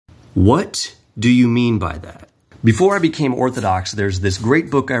What do you mean by that? Before I became Orthodox, there's this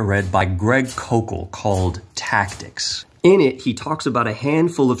great book I read by Greg Koukl called Tactics. In it, he talks about a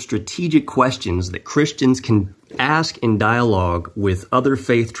handful of strategic questions that Christians can ask in dialogue with other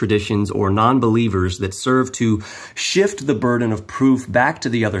faith traditions or non-believers that serve to shift the burden of proof back to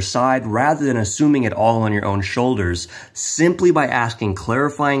the other side rather than assuming it all on your own shoulders, simply by asking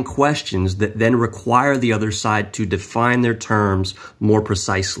clarifying questions that then require the other side to define their terms more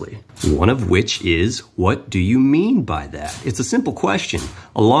precisely. One of which is, what do you mean by that? It's a simple question,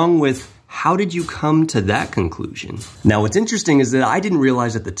 along with, how did you come to that conclusion? Now, what's interesting is that I didn't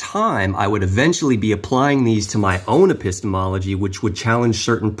realize at the time I would eventually be applying these to my own epistemology, which would challenge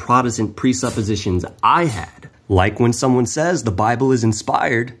certain Protestant presuppositions I had. Like when someone says the Bible is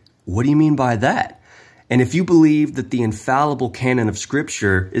inspired, what do you mean by that? And if you believe that the infallible canon of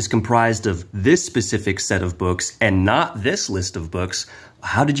Scripture is comprised of this specific set of books and not this list of books,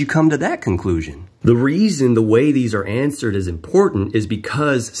 how did you come to that conclusion? The reason the way these are answered is important is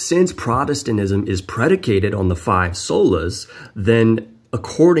because since Protestantism is predicated on the 5 solas, then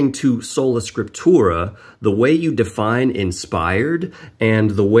according to sola scriptura, the way you define inspired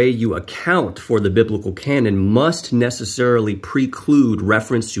and the way you account for the biblical canon must necessarily preclude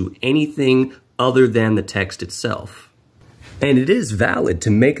reference to anything other than the text itself. And it is valid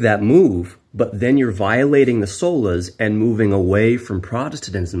to make that move, but then you're violating the solas and moving away from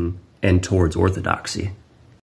Protestantism and towards orthodoxy.